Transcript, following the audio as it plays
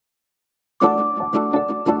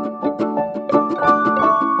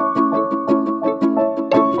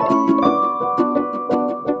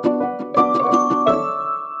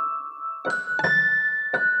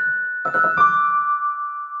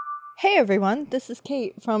everyone, this is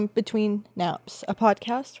Kate from Between Naps, a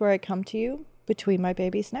podcast where I come to you between my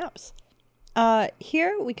baby's naps.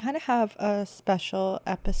 Here we kind of have a special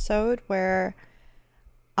episode where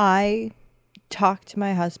I talk to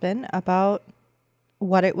my husband about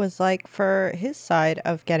what it was like for his side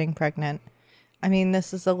of getting pregnant. I mean,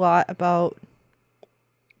 this is a lot about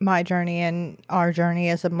my journey and our journey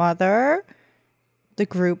as a mother, the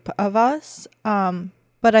group of us.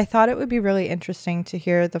 But I thought it would be really interesting to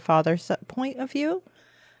hear the father's point of view.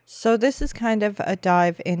 So this is kind of a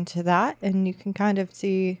dive into that, and you can kind of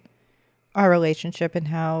see our relationship and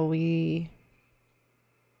how we,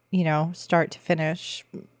 start to finish,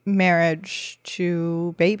 marriage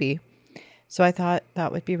to baby. So I thought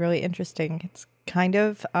that would be really interesting. It's kind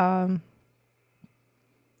of,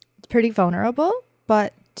 it's pretty vulnerable,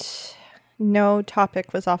 but no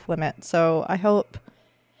topic was off limits. So I hope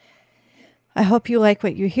you like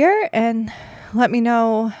what you hear and let me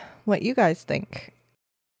know what you guys think.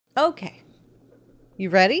 Okay. You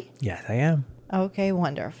ready? Yes, I am. Okay,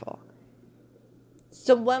 wonderful.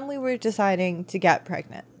 So when we were deciding to get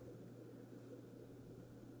pregnant,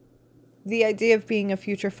 the idea of being a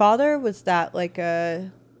future father, was that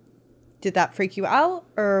did that freak you out,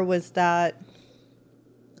 or was that?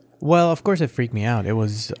 Well, of course it freaked me out. It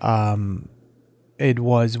was one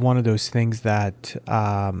of those things that,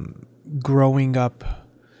 growing up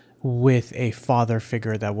with a father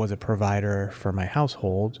figure that was a provider for my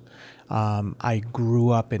household, I grew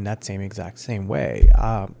up in that same way.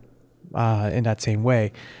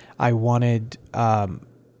 I wanted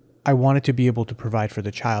to be able to provide for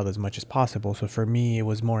the child as much as possible. So for me, it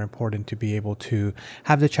was more important to be able to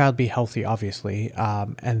have the child be healthy, obviously,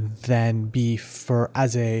 and then be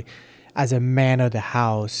as a man of the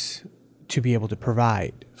house to be able to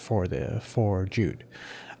provide for Jude.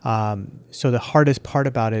 So the hardest part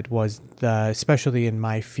about it was especially in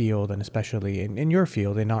my field and especially in your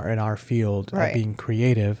field, in our field, right, being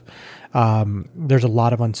creative, there's a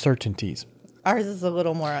lot of uncertainties. Ours is a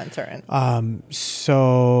little more uncertain.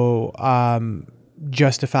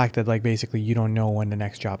 Just the fact that basically you don't know when the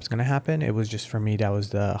next job is going to happen. It was just, for me, that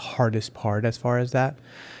was the hardest part as far as that.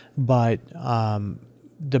 But,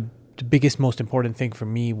 the biggest, most important thing for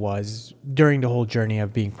me was during the whole journey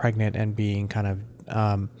of being pregnant and being kind of,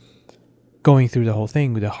 going through the whole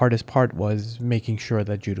thing, the hardest part was making sure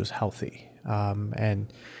that Jude was healthy.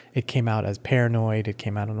 And it came out as paranoid. It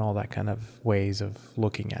came out in all that kind of ways of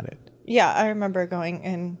looking at it. Yeah, I remember going,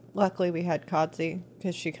 and luckily we had Kodzi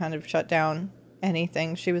because she kind of shut down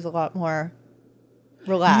anything. She was a lot more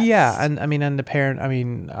relaxed. Yeah, and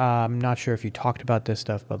I'm not sure if you talked about this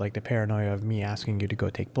stuff, but the paranoia of me asking you to go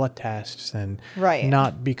take blood tests, and right,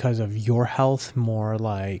 not because of your health, more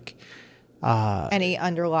any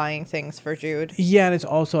underlying things for Jude. Yeah, and it's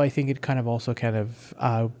also, I think it kind of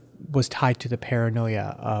was tied to the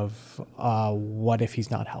paranoia of what if he's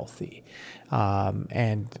not healthy,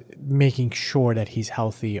 and making sure that he's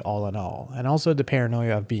healthy all in all, and also the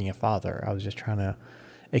paranoia of being a father. I was just trying to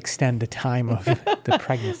extend the time of the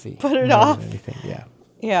pregnancy. Put it off. Than anything.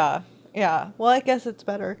 Yeah. Well, I guess it's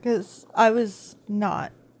better because I was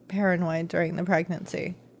not paranoid during the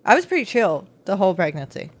pregnancy. I was pretty chill the whole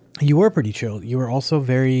pregnancy. You were pretty chill. You were also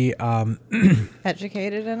very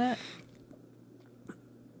educated in it.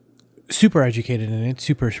 Super educated in it,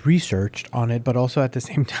 super researched on it, but also at the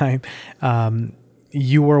same time,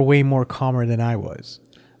 you were way more calmer than I was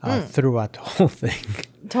throughout the whole thing.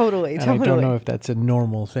 Totally. I don't know if that's a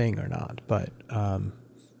normal thing or not, but I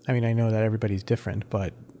know that everybody's different,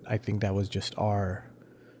 but I think that was just our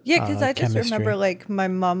because I just chemistry. remember my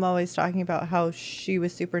mom always talking about how she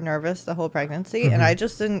was super nervous the whole pregnancy, mm-hmm. and I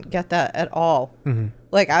just didn't get that at all. Mm-hmm.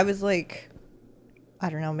 I was I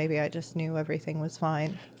don't know, maybe I just knew everything was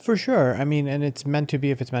fine. For sure. And it's meant to be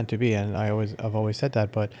if it's meant to be, and I've always said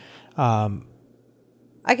that, but I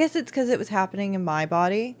guess it's because it was happening in my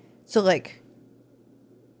body, so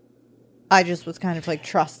I just was kind of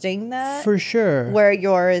trusting that. For sure. Where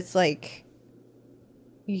yours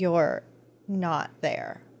you're not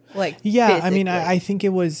there. Yeah, physically. I think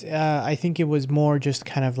it was more just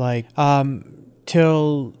kind of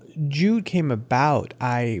till Jude came about,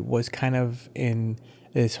 I was kind of in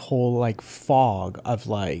this whole fog of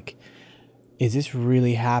is this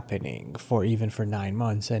really happening for 9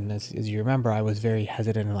 months? And as you remember, I was very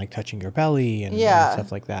hesitant in touching your belly and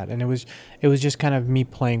stuff like that. And it was just kind of me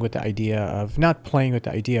playing with the idea of, not playing with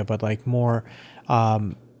the idea, but more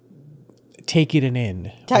taking it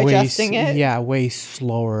in, digesting it. Yeah, way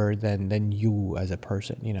slower than you as a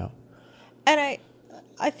person, And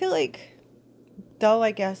I feel though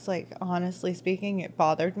I guess honestly speaking, it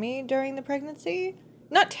bothered me during the pregnancy.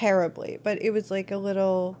 Not terribly, but it was a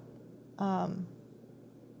little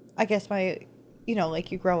I guess like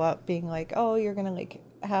you grow up being like, oh, you're going to like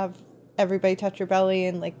have everybody touch your belly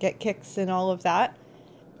and like get kicks and all of that.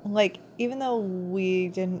 Like, even though we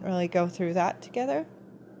didn't really go through that together.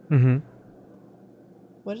 Mm-hmm.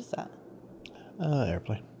 What is that?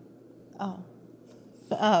 Airplane. Oh.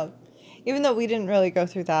 Even though we didn't really go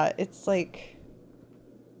through that, it's like,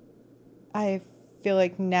 I feel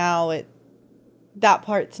like now that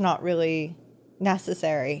part's not really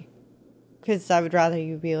necessary. Because I would rather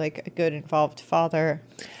you be like a good involved father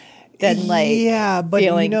than like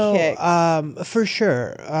feeling kicks. For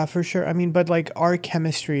sure. I mean, but like our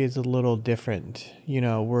chemistry is a little different.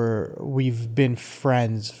 We've been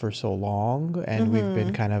friends for so long, and we've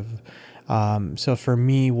been kind of. So for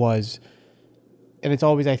me and it's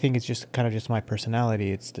always, I think it's just kind of just my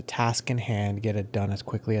personality. It's the task in hand, get it done as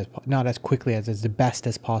quickly as not as quickly as the best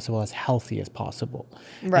as possible, as healthy as possible.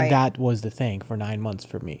 Right. And that was the thing for 9 months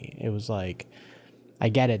for me. It was like, I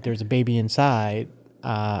get it. There's a baby inside.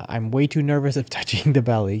 I'm way too nervous of touching the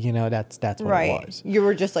belly. That's what it was. You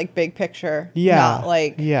were just like big picture. Yeah. Not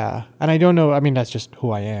like. Yeah. And I don't know. I mean, that's just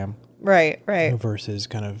who I am. Right. Versus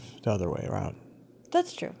kind of the other way around.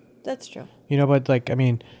 That's true. But like, I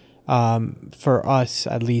mean, for us,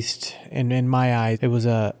 at least in my eyes, it was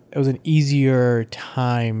an easier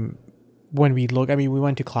time when we look. I mean, we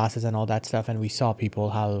went to classes and all that stuff, and we saw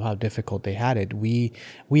people how difficult they had it. We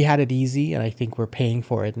had it easy, and I think we're paying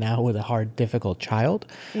for it now with a hard, difficult child.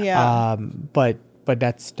 Yeah. But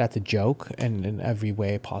that's a joke in every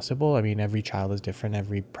way possible. I mean, every child is different.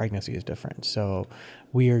 Every pregnancy is different. So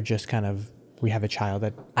we are just kind of, we have a child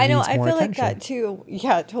that I know. needs I more feel attention. like that too.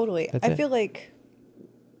 Yeah, totally. I it. feel like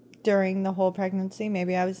during the whole pregnancy,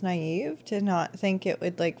 maybe I was naive to not think it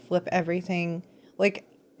would like flip everything. Like,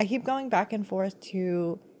 I keep going back and forth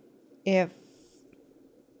to if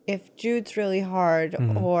Jude's really hard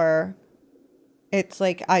or it's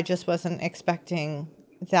like I just wasn't expecting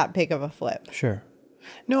that big of a flip. Sure.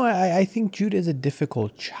 No, I think Jude is a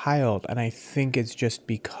difficult child, and I think it's just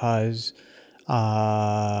because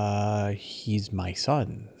he's my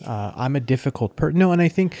son. I'm a difficult person. No, and I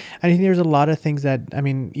think there's a lot of things that, I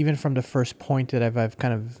mean, even from the first point that I've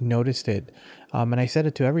kind of noticed it, and I said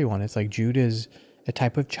it to everyone. It's like Jude is a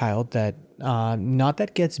type of child that not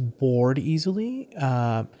that gets bored easily.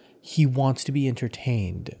 He wants to be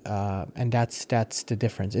entertained, and that's the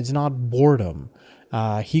difference. It's not boredom.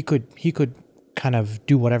 He could kind of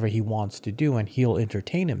do whatever he wants to do, and he'll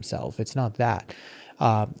entertain himself. It's not that,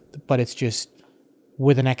 but it's just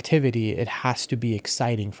with an activity, it has to be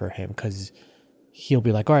exciting for him because he'll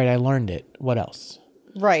be like, all right, I learned it. What else?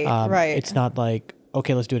 Right. It's not like,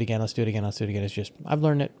 okay, let's do it again. It's just, I've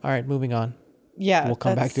learned it. All right, moving on. Yeah. We'll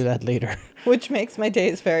come back to that later. Which makes my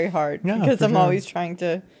days very hard because I'm always trying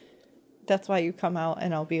to. That's why you come out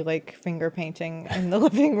and I'll be like finger painting in the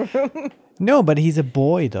living room. No, but he's a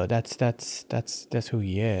boy though. That's who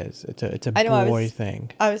he is. It's a boy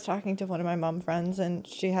thing. I was talking to one of my mom friends and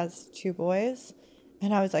she has 2 boys,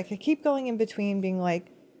 and I was like, I keep going in between being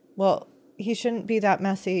like, well, he shouldn't be that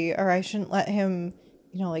messy, or I shouldn't let him,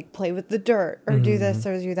 like play with the dirt or do this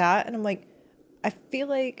or do that. And I'm like, I feel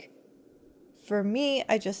like for me,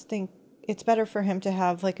 I just think it's better for him to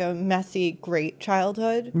have like a messy, great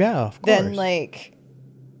childhood. Yeah, of course. Than like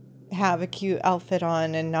have a cute outfit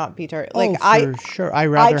on and not be dirty. Sure. I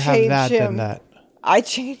rather have that than that. I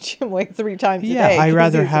change him like 3 times a day. Yeah, I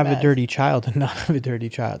rather have a dirty child than not have a dirty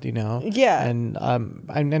child, Yeah. And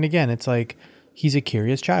again, it's like he's a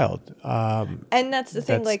curious child. And that's the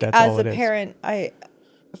thing, like as a parent,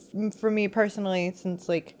 for me personally, since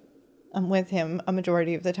like I'm with him a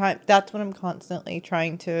majority of the time, that's what I'm constantly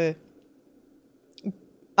trying to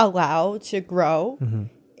allow to grow,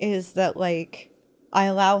 is that like I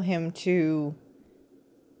allow him to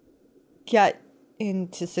get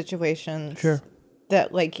into situations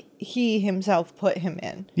that like he himself put him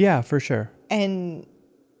in. Yeah, for sure. And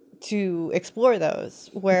to explore those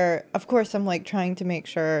where, of course, I'm like trying to make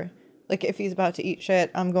sure, like if he's about to eat shit,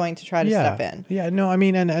 I'm going to try to step in. Yeah, no, I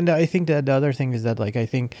mean, and I think that the other thing is that like, I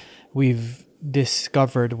think we've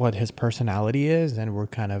discovered what his personality is, and we're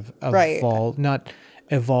kind of not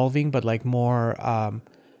evolving, but like more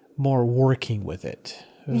working with it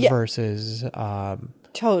versus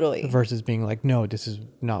totally versus being like, no, this is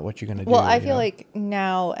not what you're gonna do. Well, I feel like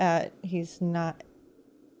now he's not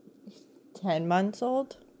 10 months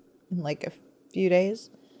old in like a few days.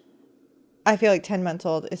 I feel like 10 months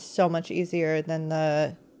old is so much easier than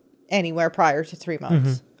the anywhere prior to 3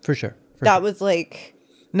 months. For sure. That was like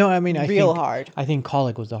I think hard. I think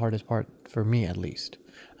colic was the hardest part for me, at least.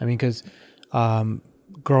 I mean, because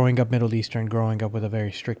growing up Middle Eastern, growing up with a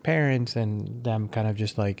very strict parents, and them kind of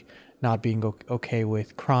just like not being okay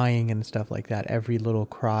with crying and stuff like that. Every little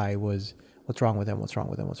cry was, what's wrong with him? What's wrong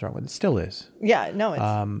with him? What's wrong with him? It still is. Yeah, no, it's.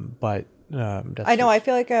 But that's I know. I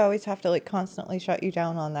feel like I always have to like constantly shut you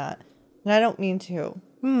down on that, and I don't mean to.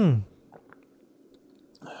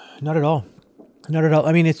 Not at all. Not at all.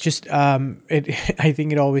 I mean, it's just I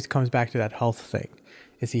think it always comes back to that health thing.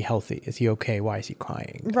 Is he healthy? Is he okay? Why is he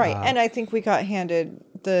crying? Right. And I think we got handed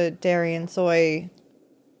the dairy and soy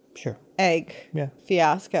Sure. egg Yeah.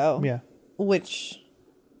 fiasco. Yeah. Which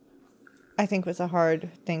I think was a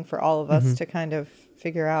hard thing for all of us to kind of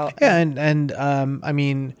figure out. Yeah, and I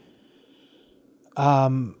mean,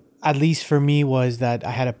 at least for me was that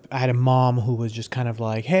I had a mom who was just kind of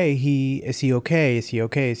like, hey, is he okay? Is he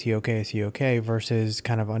okay? Is he okay? Is he okay? Versus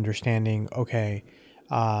kind of understanding, okay,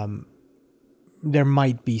 there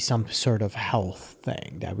might be some sort of health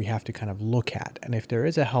thing that we have to kind of look at. And if there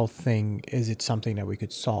is a health thing, is it something that we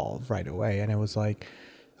could solve right away? And it was like,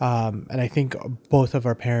 and I think both of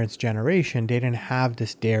our parents' generation, they didn't have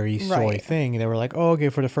this dairy soy thing. They were like, oh, okay,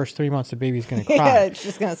 for the first 3 months, the baby's going to cry. Yeah, it's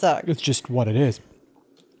just going to suck. It's just what it is.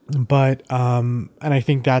 But, and I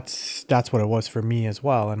think that's what it was for me as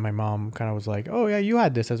well. And my mom kind of was like, oh yeah, you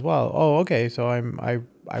had this as well. Oh, okay. So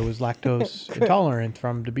I was lactose intolerant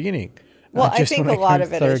from the beginning. Well, I think a lot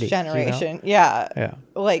of it is generation. You know? Yeah.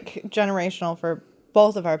 Like generational for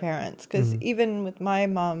both of our parents. Because even with my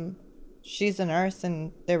mom, she's a nurse,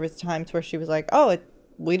 and there was times where she was like, oh,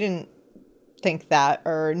 we didn't think that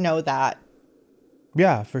or know that.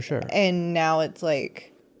 Yeah, for sure. And now it's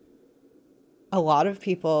like a lot of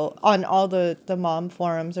people on all the mom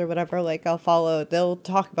forums or whatever, like I'll follow, they'll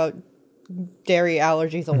talk about dairy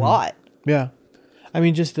allergies a lot. Yeah. I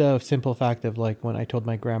mean, just the simple fact of like when I told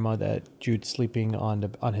my grandma that Jude's sleeping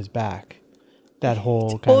on his back, that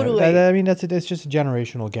whole Totally. kind of, I mean, it's just a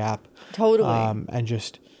generational gap. Totally. And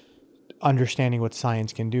just understanding what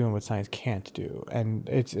science can do and what science can't do. And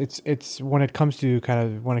it's when it comes to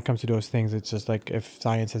those things, it's just like if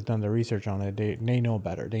science has done the research on it, they know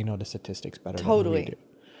better. They know the statistics better than we do.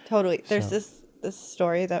 Totally. There's this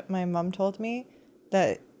story that my mom told me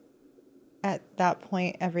that at that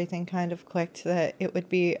point everything kind of clicked that it would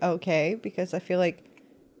be okay, because I feel like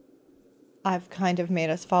I've kind of made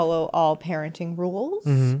us follow all parenting rules.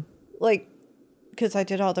 Like, because I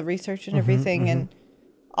did all the research and everything, and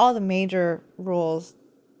all the major rules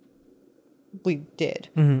we did.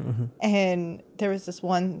 And there was this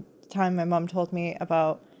one time my mom told me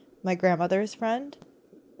about my grandmother's friend.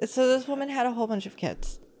 So this woman had a whole bunch of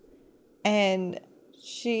kids, and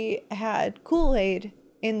she had Kool-Aid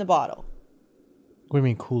in the bottle. What do you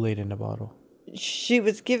mean Kool-Aid in the bottle? She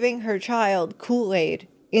was giving her child Kool-Aid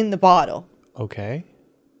in the bottle. Okay.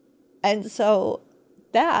 And so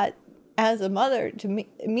that, as a mother, to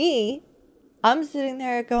me, I'm sitting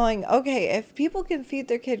there going, okay, if people can feed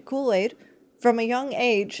their kid Kool-Aid from a young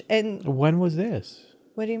age, and... When was this?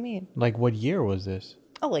 What do you mean? Like, what year was this?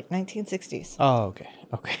 Oh, like 1960s. Oh, okay.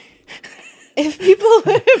 If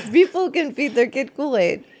people can feed their kid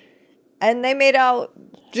Kool-Aid, and they made out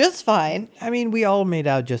just fine. I mean, we all made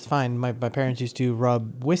out just fine. My parents used to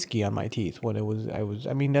rub whiskey on my teeth when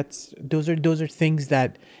I mean, those are things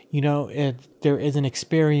that, you know, there is an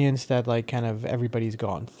experience that like kind of everybody's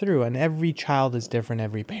gone through, and every child is different.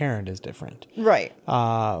 Every parent is different. Right.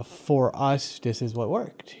 For us, this is what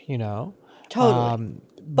worked, you know? Totally.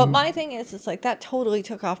 But my thing is, it's like that totally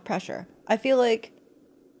took off pressure. I feel like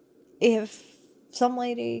if some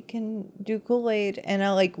lady can do Kool-Aid and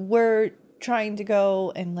we're trying to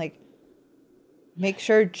go and like make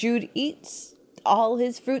sure Jude eats all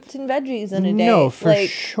his fruits and veggies in a day. No, for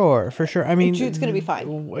sure. I mean, Jude's gonna be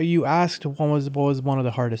fine. You asked what was one of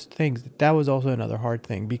the hardest things. That was also another hard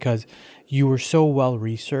thing because you were so well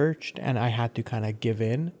researched, and I had to kind of give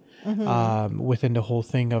in. Within the whole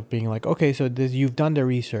thing of being like, okay, so you've done the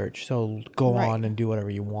research, so go on and do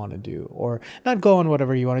whatever you want to do, or not go on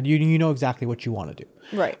whatever you want to do. You know exactly what you want to do,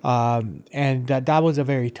 right? And that was a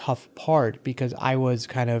very tough part because I was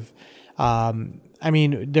kind of, I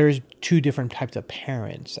mean, there's two different types of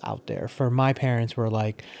parents out there. For my parents were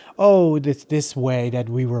like, oh, this way that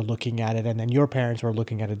we were looking at it, and then your parents were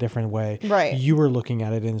looking at it a different way. Right. You were looking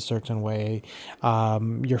at it in a certain way.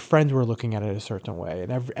 Your friends were looking at it a certain way,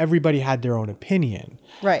 and everybody had their own opinion.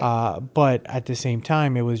 Right. But at the same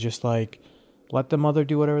time, it was just like, let the mother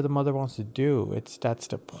do whatever the mother wants to do. That's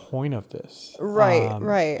the point of this. Right.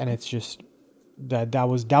 Right. And it's just that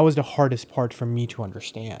was the hardest part for me to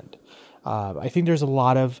understand. I think there's a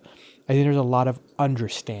lot of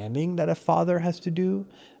understanding that a father has to do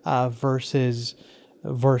versus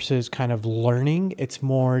kind of learning. It's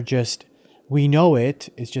more just we know it.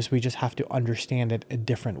 It's just we just have to understand it a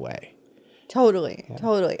different way. Totally.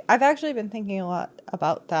 I've actually been thinking a lot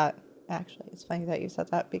about that. Actually, it's funny that you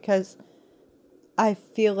said that because I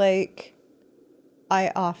feel like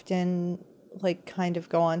I often like kind of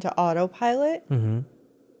go on to autopilot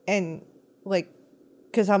and like,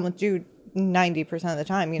 because I'm with Jude 90% of the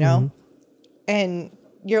time, you know, and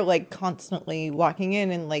you're like constantly walking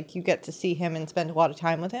in and like you get to see him and spend a lot of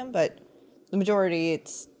time with him, but the majority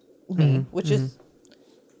it's me, which is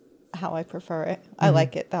how I prefer it. I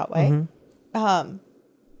like it that way.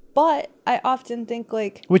 But I often think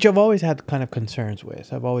like, which I've always had kind of concerns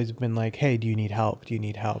with. I've always been like, hey, do you need help? Do you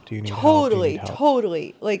need help? Do you need help? Do you need help?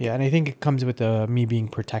 Totally. Like, yeah, and I think it comes with me being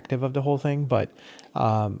protective of the whole thing. But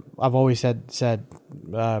I've always said,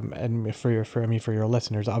 and for your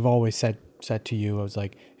listeners, I've always said to you, I was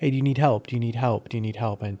like, hey, do you need help? Do you need help? Do you need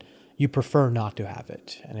help? And you prefer not to have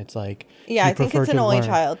it, and it's like, yeah, I think it's an only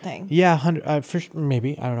child thing. Yeah,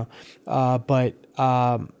 maybe, I don't know,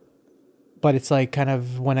 but it's like kind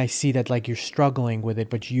of when I see that like you're struggling with it,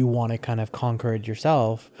 but you want to kind of conquer it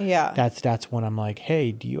yourself. Yeah. That's when I'm like,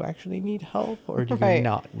 hey, do you actually need help or do you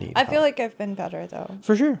not need help? I feel like I've been better though.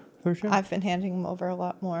 For sure. I've been handing him over a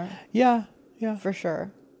lot more. Yeah. For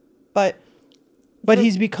sure. But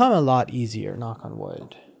he's become a lot easier, knock on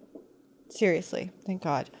wood. Seriously. Thank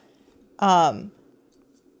God.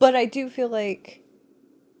 But I do feel like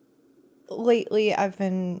lately I've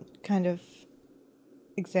been kind of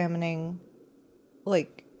examining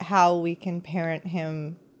like how we can parent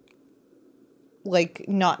him like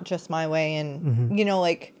not just my way, and you know,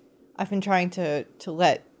 like I've been trying to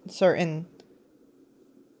let certain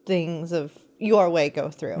things of your way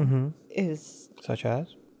go through. Is such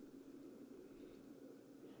as,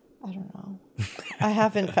 I don't know. I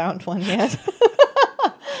haven't found one yet.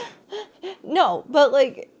 No, but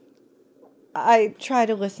like I try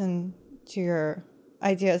to listen to your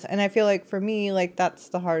ideas, and I feel like for me, like that's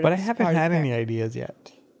the hardest. But I haven't had any ideas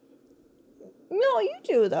yet. No, you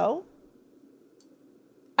do though.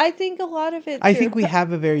 I think a lot of it. I think we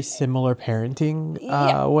have a very similar parenting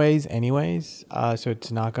ways, anyways. So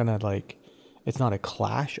it's not gonna like, it's not a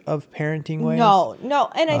clash of parenting ways. No,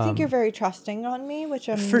 and I think you're very trusting on me, which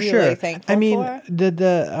I'm for really sure. thankful I mean, for.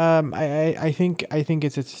 I think I think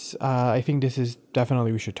this is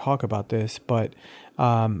definitely, we should talk about this, but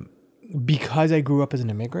because I grew up as an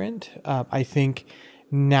immigrant, I think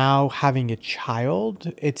now having a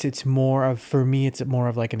child, it's more of, for me, it's more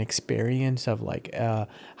of like an experience of like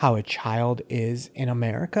how a child is in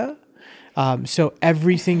America. So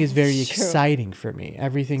everything is very exciting for me.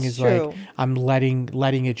 Everything is like I'm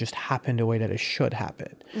letting it just happen the way that it should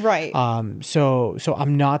happen. Right. So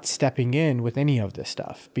I'm not stepping in with any of this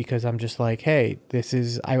stuff because I'm just like, hey, this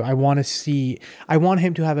is, I want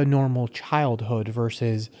him to have a normal childhood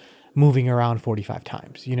versus moving around 45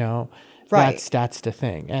 times, you know? Right. That's the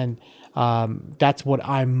thing. And that's what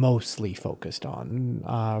I'm mostly focused on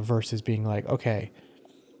versus being like, okay.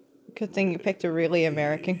 Good thing you picked a really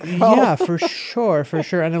American girl. Yeah, for sure.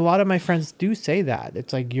 And a lot of my friends do say that.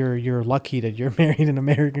 It's like you're lucky that you're married an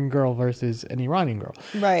American girl versus an Iranian girl.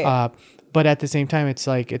 Right. But at the same time, it's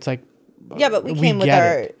like yeah, but we came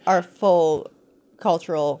with our full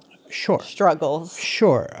cultural struggles.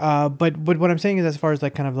 Sure. But what I'm saying is, as far as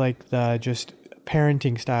like kind of like the just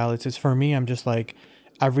parenting style, it's just, for me, I'm just like,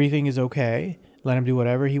 everything is okay. Let him do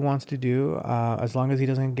whatever he wants to do, as long as he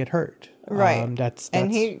doesn't get hurt. Right. That's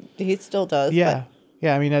and he still does. Yeah.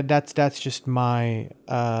 Yeah. I mean, that's just my,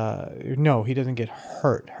 no, he doesn't get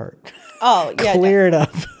hurt. Oh yeah. Clear it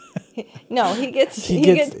up. No, he gets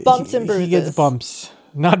bumps and bruises. He gets bumps,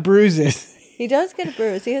 not bruises. He does get a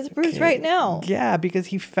bruise. He has a bruise right now. Yeah, because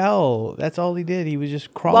he fell. That's all he did. He was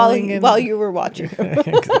just crawling while you were watching. I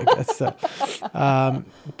guess so.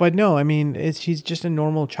 But no, I mean, he's just a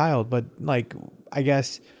normal child. But like, I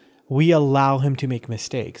guess we allow him to make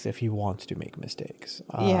mistakes if he wants to make mistakes.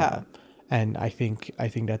 Yeah. And I think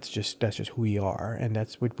that's just who we are, and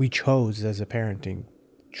that's what we chose as a parenting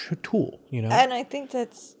tool. You know. And I think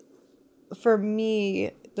that's, for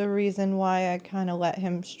me, the reason why I kind of let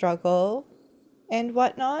him struggle and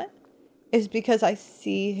whatnot is because I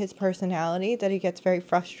see his personality, that he gets very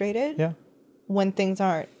frustrated when things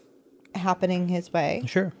aren't happening his way.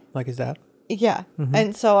 Sure. Like his dad. Yeah. Mm-hmm.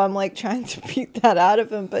 And so I'm like trying to beat that out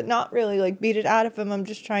of him, but not really like beat it out of him. I'm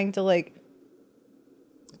just trying to like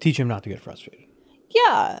teach him not to get frustrated.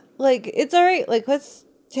 Yeah. Like, it's all right. Like, let's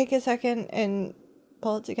take a second and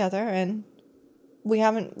pull it together. And we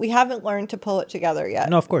haven't learned to pull it together yet.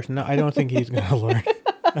 No, of course. No, I don't think he's going to learn.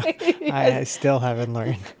 I still haven't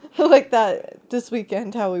learned. Like that this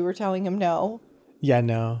weekend, how we were telling him no. Yeah,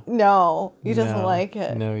 no. No, he doesn't No. like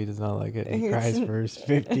it. No, he does not like it. He He's- cries for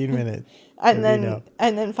 15 minutes. And Every then no.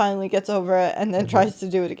 and then finally gets over it and then tries to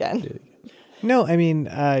do it again. No, I mean,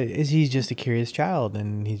 he's just a curious child,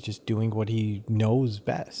 and he's just doing what he knows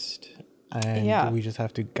best, and Yeah. we just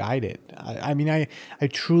have to guide it. I mean, I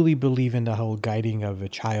truly believe in the whole guiding of a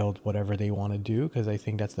child, whatever they want to do, because I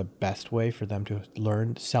think that's the best way for them to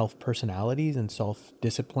learn self-personalities and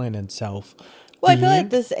self-discipline and self. Well, I feel like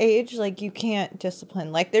this age, like, you can't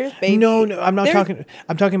discipline. Like, there's baby. No, I'm not there's- talking.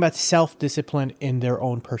 I'm talking about self-discipline in their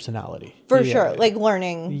own personality. For Yeah. sure. Like,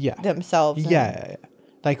 learning Yeah. themselves. and- Yeah,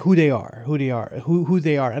 like who they are, who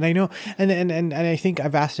they are. And I know, and I think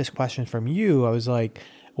I've asked this question from you. I was like,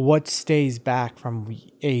 what stays back from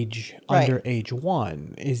age Right. under age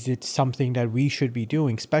 1? Is it something that we should be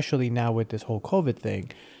doing, especially now with this whole COVID thing?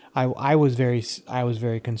 I was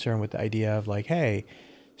very concerned with the idea of like, hey,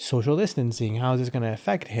 social distancing, how is this going to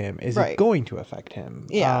affect him? Is Right. it going to affect him?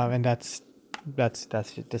 Yeah. And that's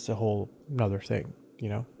just a whole another thing, you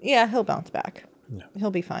know? Yeah, he'll bounce back. Yeah. He'll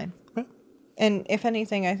be fine. Yeah. And if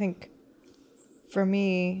anything, I think for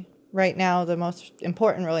me right now, the most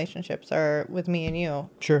important relationships are with me and you.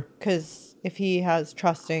 Sure. Because if he has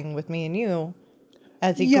trusting with me and you,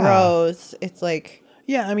 as he Yeah. grows, it's like,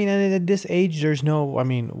 Yeah, I mean, and at this age, there's no. I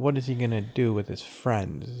mean, what is he gonna do with his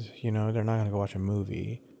friends? You know, they're not gonna go watch a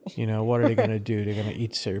movie. You know, what are they gonna do? They're gonna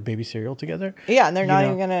eat baby cereal together. yeah, and they're not know.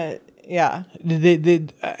 even gonna, yeah.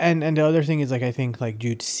 And the other thing is, like, I think like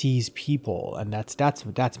Jude sees people, and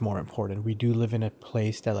that's more important. We do live in a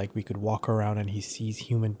place that like we could walk around and he sees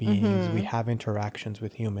human beings. We have interactions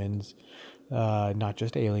with humans, not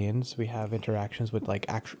just aliens. We have interactions with like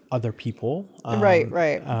other people. Right.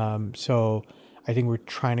 So I think we're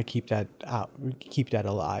trying to keep that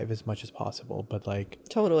alive as much as possible. But like,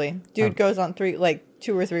 Totally. Dude goes on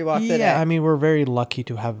 2 or 3 walks a day. yeah, I mean, we're very lucky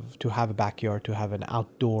to have a backyard, to have an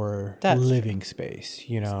outdoor That's living space,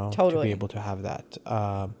 you know, to Totally. be able to have that.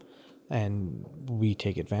 And we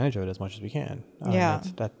take advantage of it as much as we can. Yeah.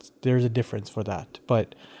 That's there's a difference for that.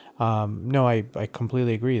 But no, I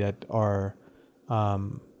completely agree that our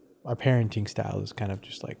parenting style is kind of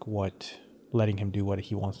just like letting him do what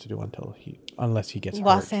he wants to do unless he gets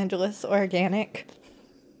Los hurt. Angeles organic.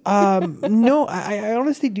 No, I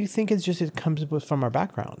honestly do think it comes from our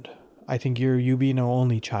background. I think you being an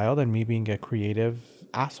only child and me being a creative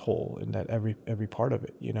asshole in that every part of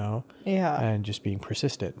it, you know, Yeah. and just being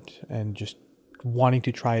persistent and just wanting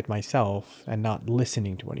to try it myself and not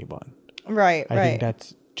listening to anyone. Right. I think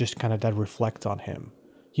that's just kind of that reflects on him.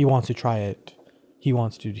 He wants to try it. He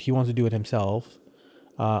wants to do it himself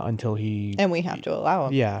until he. And we have to allow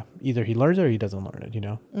him. Yeah, either he learns it or he doesn't learn it. You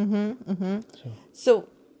know. So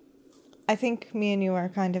I think me and you are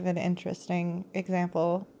kind of an interesting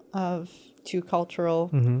example of 2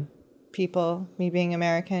 cultural people, me being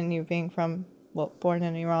American, you being born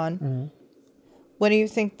in Iran. What do you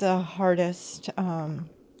think the hardest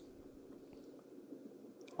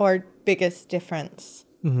or biggest difference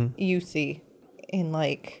you see in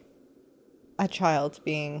like a child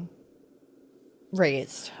being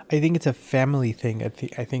raised? I think it's a family thing. I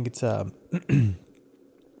think it's a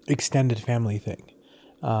extended family thing.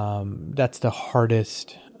 That's the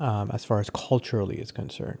hardest as far as culturally is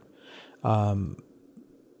concerned.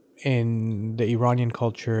 In the Iranian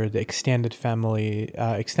culture, the extended family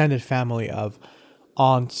of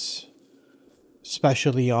aunts,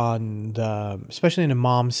 especially in the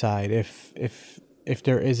mom's side, if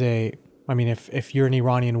there is if you're an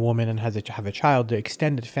Iranian woman and have a child, the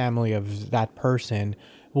extended family of that person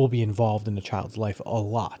will be involved in the child's life a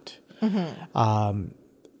lot.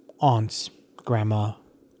 Aunts, grandma,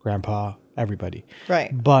 grandpa, everybody.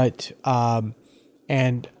 Right. But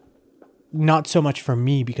and not so much for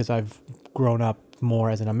me because I've grown up more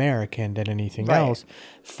as an American than anything Right. else.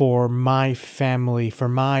 For my family, for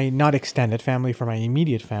my not extended family, for my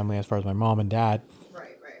immediate family, as far as my mom and dad,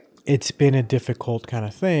 it's been a difficult kind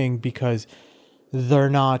of thing because they're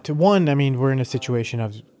not we're in a situation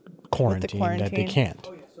of quarantine that they quarantine. can't.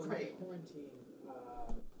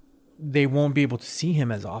 They won't be able to see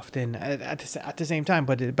him as often at the same time,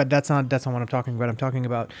 but that's not what I'm talking about. I'm talking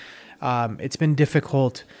about it's been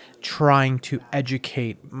difficult trying to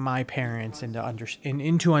educate my parents into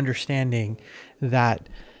understanding that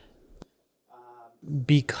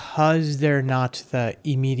because they're not the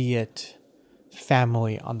immediate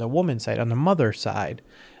family on the woman's side, on the mother's side,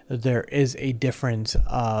 there is a difference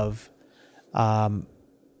of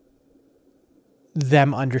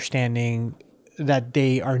them understanding that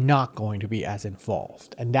they are not going to be as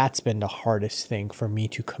involved. And that's been the hardest thing for me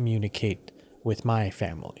to communicate with my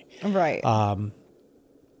family. Right.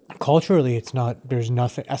 Culturally, there's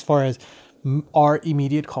nothing, as far as our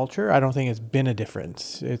immediate culture, I don't think it's been a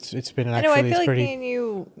difference. It's been I know, actually I feel it's like pretty. me and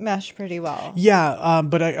you mesh pretty well. Yeah,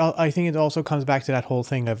 but I think it also comes back to that whole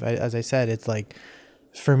thing of, as I said, it's like,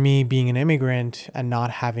 for me being an immigrant and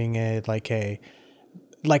not having a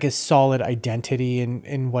solid identity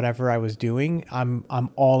in whatever I was doing, I'm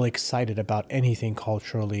all excited about anything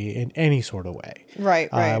culturally in any sort of way.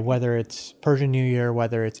 Right. Whether it's Persian New Year,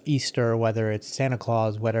 whether it's Easter, whether it's Santa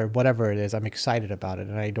Claus, whatever it is, I'm excited about it,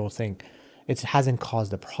 and I don't think it hasn't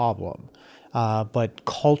caused a problem. But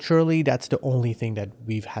culturally, that's the only thing that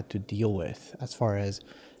we've had to deal with as far as the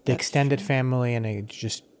That's extended true. family and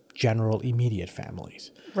just general immediate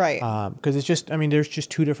families. Right. Because it's just, I mean, there's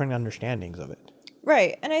just two different understandings of it.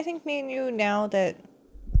 Right. And I think me and you, now that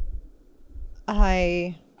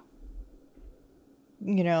I,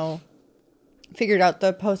 figured out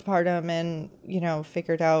the postpartum and,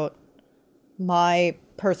 figured out my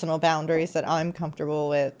personal boundaries that I'm comfortable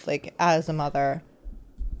with, like, as a mother,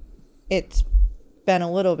 it's been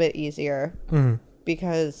a little bit easier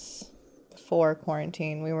because before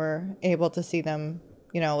quarantine, we were able to see them,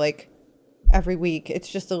 like, every week. It's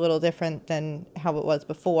just a little different than how it was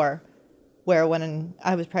before, where when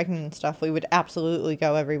I was pregnant and stuff, we would absolutely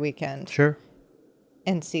go every weekend. Sure.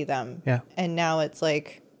 And see them. Yeah. And now it's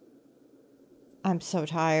like, I'm so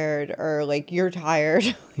tired, or like, you're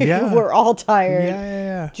tired. Yeah. We're all tired.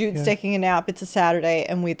 Yeah. Jude's taking a nap. It's a Saturday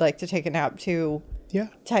and we'd like to take a nap too. Yeah.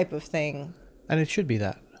 Type of thing. And it should be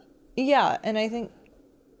that. Yeah. And I think.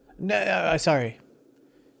 No, sorry.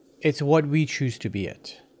 It's what we choose to be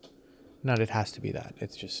it. Not it has to be that.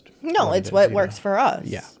 It's just. No, it's what works for us.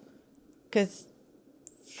 Yeah. Because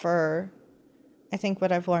I think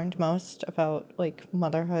what I've learned most about like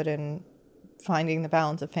motherhood and finding the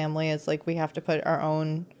balance of family is like, we have to put our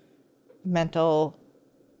own mental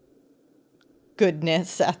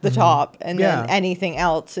goodness at the top, and then anything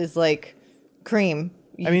else is like cream.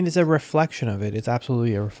 I mean, it's a reflection of it. It's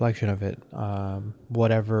absolutely a reflection of it.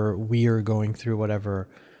 Whatever we are going through, whatever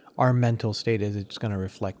our mental state is, it's going to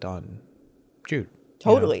reflect on Jude.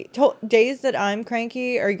 Totally. Days that I'm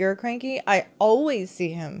cranky or you're cranky, I always see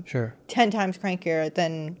him 10 times crankier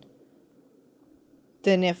than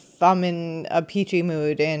if I'm in a peachy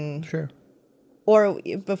mood. And or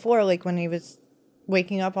before, like when he was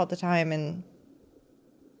waking up all the time and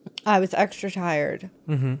I was extra tired.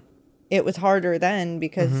 Mm-hmm. It was harder then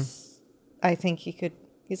because I think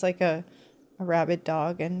he's like a rabid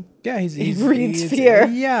dog, and he breeds fear.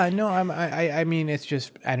 Yeah, no, I mean, it's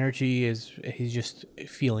just energy he's just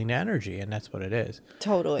feeling the energy, and that's what it is.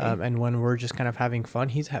 Totally. And when we're just kind of having fun,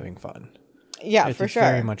 he's having fun. Yeah, for sure.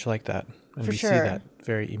 It's very much like that. And we see that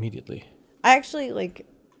very immediately. I actually like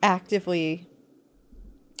actively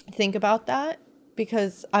think about that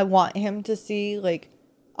because I want him to see like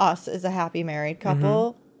us as a happy married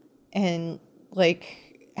couple, and like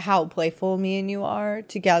how playful me and you are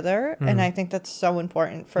together. And I think that's so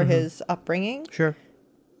important for his upbringing. Sure.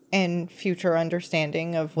 And future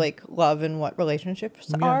understanding of like love and what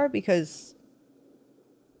relationships are, because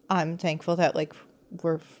I'm thankful that like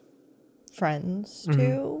we're friends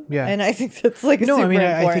too. Yeah. And I think that's like super important.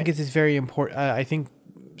 I think it's very important. I think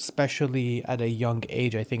especially at a young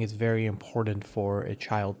age, I think it's very important for a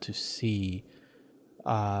child to see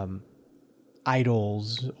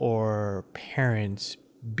idols or parents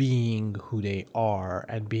being who they are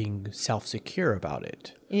and being self-secure about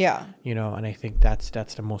it. Yeah. And I think that's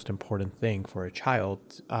the most important thing for a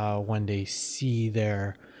child when they see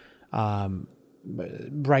their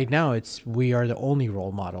right now we are the only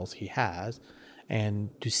role models he has, and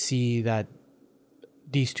to see that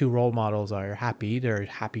these two role models are happy, they're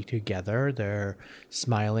happy together, they're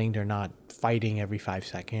smiling, they're not fighting every 5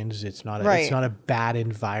 seconds, it's not a bad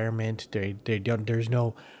environment, they don't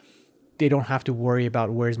have to worry about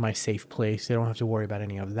where's my safe place, they don't have to worry about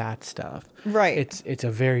any of that stuff. It's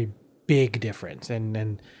a very big difference,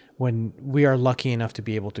 and when we are lucky enough to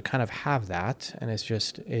be able to kind of have that, and it's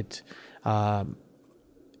just and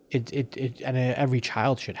every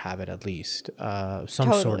child should have it, at least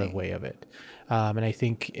some sort of way of it. And I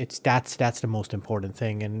think that's the most important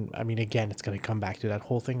thing. And I mean, again, it's going to come back to that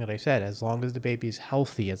whole thing that I said, as long as the baby is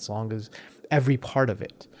healthy, as long as every part of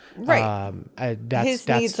it, his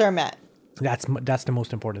needs are met. That's the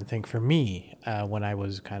most important thing for me when I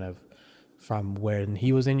was kind of from when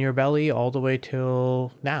he was in your belly all the way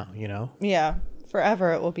till now, Yeah.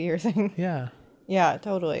 Forever it will be your thing. Yeah. Yeah,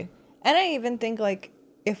 totally. And I even think like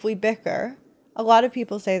if we bicker, a lot of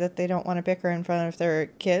people say that they don't want to bicker in front of their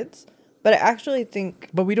kids. But I actually think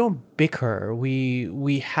But we don't bicker.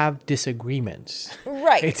 We have disagreements.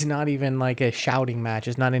 right. It's not even like a shouting match.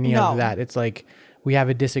 It's not any No. of that. It's like we have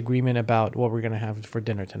a disagreement about what we're gonna have for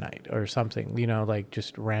dinner tonight or something. You know, like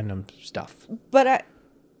just random stuff. But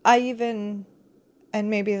I even, and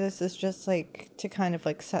maybe this is just like to kind of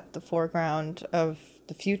like set the foreground of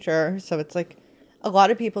the future. So it's like a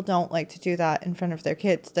lot of people don't like to do that in front of their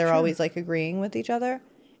kids. They're always like agreeing with each other.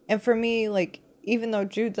 And for me, like, even though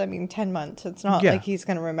Jude's, 10 months, it's not Yeah. like he's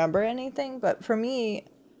going to remember anything. But for me,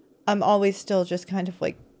 I'm always still just kind of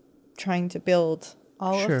like trying to build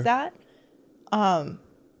all Sure. of that. I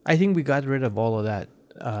think we got rid of all of that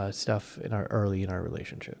stuff in our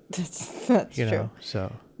relationship. That's You true. know,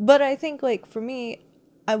 so But I think, like, for me,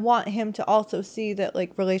 I want him to also see that,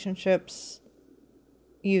 like, relationships,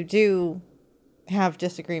 you do have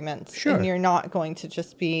disagreements. Sure. And you're not going to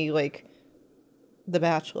just be, like, the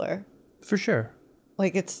Bachelor. for sure.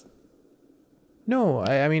 Like, it's, No,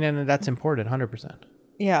 I mean, and that's important, 100%.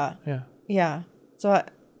 yeah. Yeah. Yeah. So,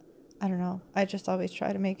 I don't know. I just always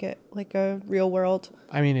try to make it, like, a real world.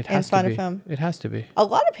 I mean, it In has to front be. of him. It has to be. A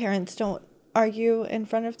lot of parents don't argue in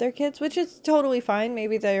front of their kids, which is totally fine.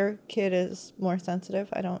 Maybe their kid is more sensitive.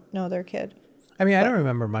 I don't know their kid. I mean, I don't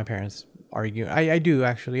remember my parents arguing. I do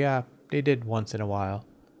actually. Yeah, they did once in a while,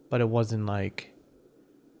 but it wasn't like,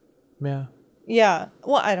 yeah. Yeah.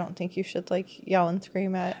 Well, I don't think you should, like, yell and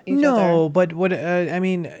scream at each No, other. but what I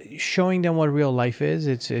mean, showing them what real life is,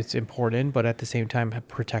 it's important, but at the same time,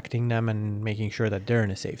 protecting them and making sure that they're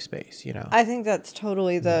in a safe space. You know. I think that's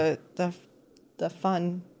totally the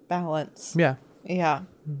fun balance. Yeah. Yeah.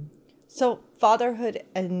 So fatherhood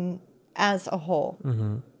and as a whole,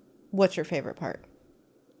 what's your favorite part?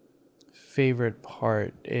 Favorite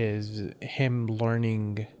part is him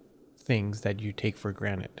learning things that you take for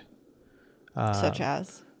granted. Such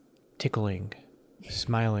as? Tickling,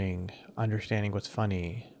 smiling, understanding what's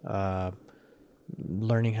funny,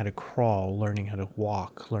 learning how to crawl, learning how to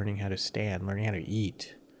walk, learning how to stand, learning how to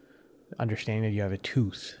eat, understanding that you have a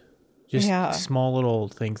tooth. Just Yeah. small little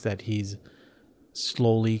things that he's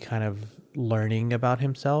slowly kind of learning about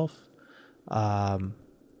himself.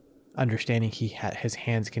 Understanding his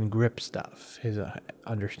hands can grip stuff. His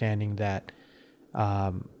understanding that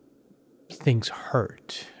things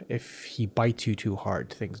hurt. If he bites you too hard,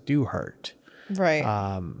 things do hurt. Right.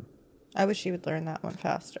 I wish he would learn that one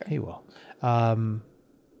faster. He will.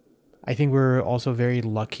 I think we're also very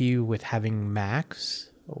lucky with having Max,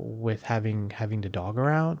 with having the dog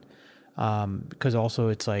around, because also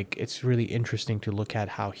it's really interesting to look at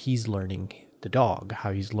how he's learning the dog,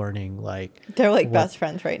 how he's learning like They're like best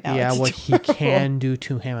friends right now. yeah, It's what he adorable. can do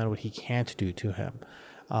to him and what he can't do to him.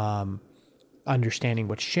 Understanding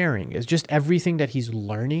what sharing is, just everything that he's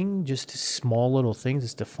learning, just small little things.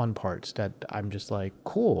 It's the fun parts that I'm just like,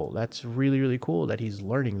 cool. That's really, really cool that he's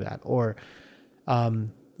learning that. Or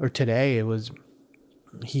today it was,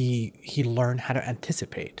 he learned how to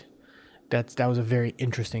anticipate. That was a very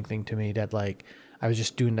interesting thing to me, that like, I was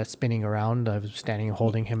just doing that spinning around. I was standing and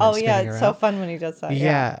holding him. Oh and yeah, spinning it's around. so fun when he does that.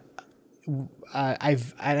 Yeah. I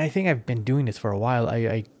think I've been doing this for a while.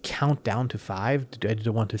 I count down to 5. I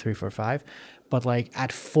do 1, 2, 3, 4, 5. But like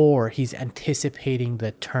at 4, he's anticipating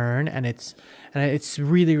the turn, and it's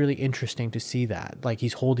really, really interesting to see that. Like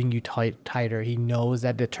he's holding you tighter. He knows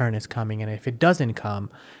that the turn is coming, and if it doesn't come,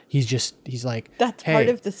 he's like, That's hey. part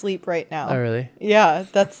of the sleep right now. Oh really? Yeah,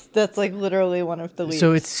 that's like literally one of the leaps.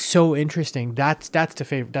 So it's so interesting. That's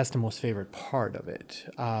the most favorite part of it.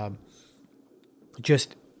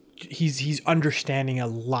 Just he's understanding a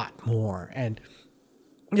lot more, and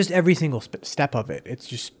just every single step of it. It's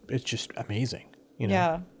just amazing. You know?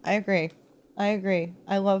 Yeah, I agree.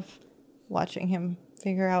 I love watching him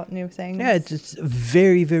figure out new things. Yeah, it's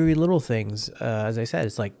very, very little things. As I said,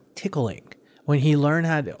 it's like tickling. When he learned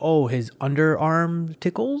how to, his underarm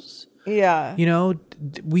tickles. Yeah. You know,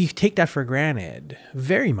 we take that for granted.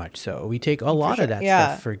 Very much so. We take a lot of that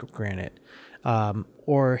stuff for granted.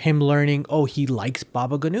 Or him learning, he likes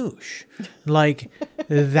Baba Ganoush. Like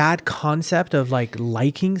that concept of like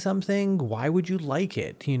liking something. Why would you like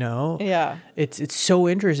it? You know? Yeah. It's so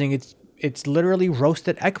interesting. It's literally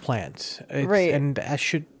roasted eggplant. Right. And that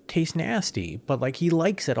should taste nasty, but like he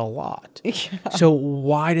likes it a lot. Yeah. So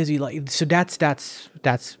why does he like? So that's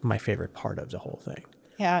my favorite part of the whole thing.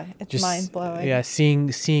 Yeah, it's Just mind blowing. yeah,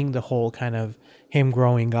 seeing the whole kind of him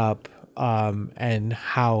growing up, and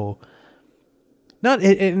how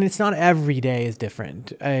and it's not every day is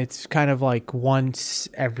different. It's kind of like once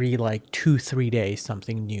every like 2-3 days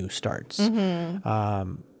something new starts.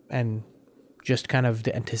 And just kind of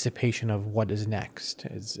the anticipation of what is next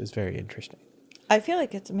is very interesting. I feel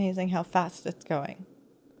like it's amazing how fast it's going.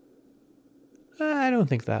 I don't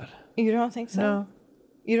think that. You don't think so? No.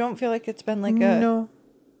 You don't feel like it's been like a...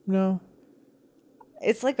 No.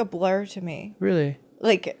 It's like a blur to me. Really?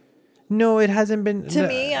 Like... No, it hasn't been. To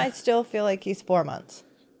me, I still feel like he's 4 months.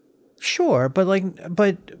 Sure, but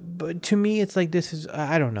but to me, it's like this is.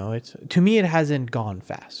 I don't know. To me, it hasn't gone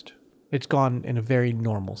fast. It's gone in a very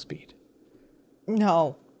normal speed.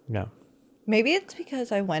 No. No. Maybe it's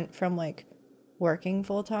because I went from like working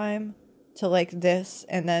full time to like this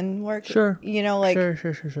and then work. Sure. You know, like.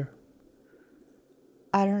 Sure.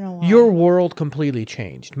 I don't know why. Your world completely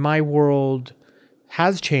changed. My world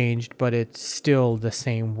has changed, but it's still the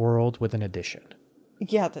same world with an addition.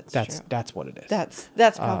 Yeah, that's true. That's what it is.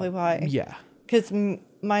 That's probably why. Yeah. Because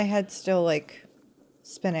my head's still like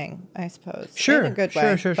spinning, I suppose. Sure. In a good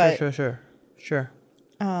way. Sure.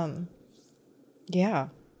 Yeah.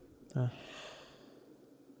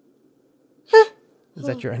 Is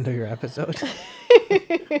that your end of your episode?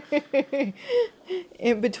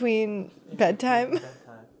 In between bedtime.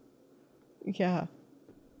 Yeah.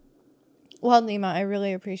 Well, Nima, I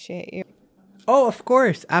really appreciate you. Oh, of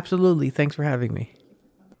course. Absolutely. Thanks for having me.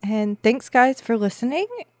 And thanks, guys, for listening.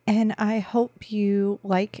 And I hope you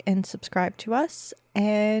like and subscribe to us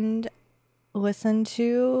and listen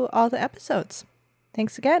to all the episodes.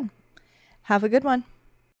 Thanks again. Have a good one.